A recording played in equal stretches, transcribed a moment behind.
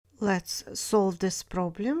Let's solve this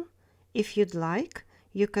problem. If you'd like,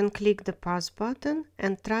 you can click the pause button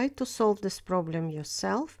and try to solve this problem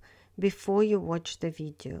yourself before you watch the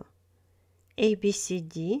video.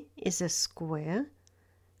 ABCD is a square.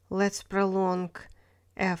 Let's prolong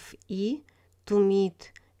FE to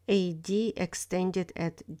meet AD extended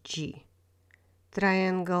at G.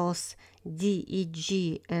 Triangles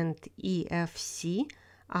DEG and EFC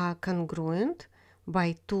are congruent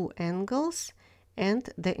by two angles and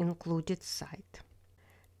the included side.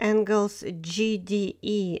 Angles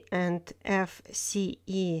GDE and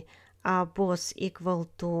FCE are both equal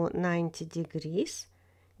to 90 degrees.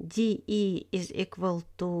 DE is equal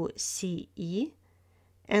to CE.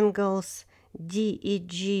 Angles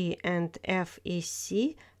DEG and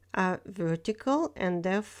FEC are vertical and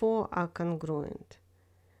therefore are congruent.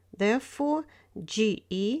 Therefore,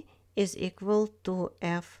 GE is equal to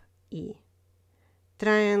FE.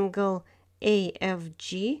 Triangle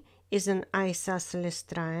AFG is an isosceles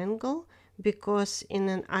triangle because in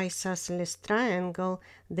an isosceles triangle,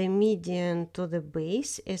 the median to the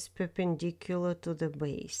base is perpendicular to the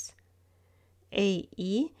base.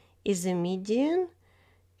 AE is a median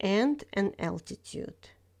and an altitude.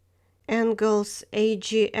 Angles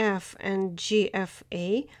AGF and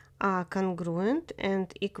GFA are congruent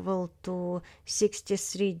and equal to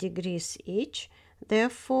 63 degrees each.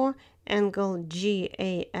 Therefore, angle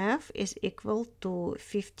GAF is equal to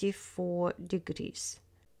 54 degrees.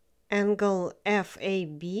 Angle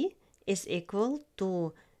FAB is equal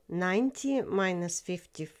to 90 minus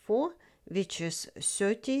 54, which is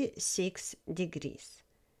 36 degrees.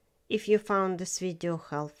 If you found this video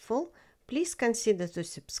helpful, please consider to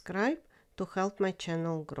subscribe to help my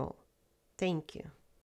channel grow. Thank you.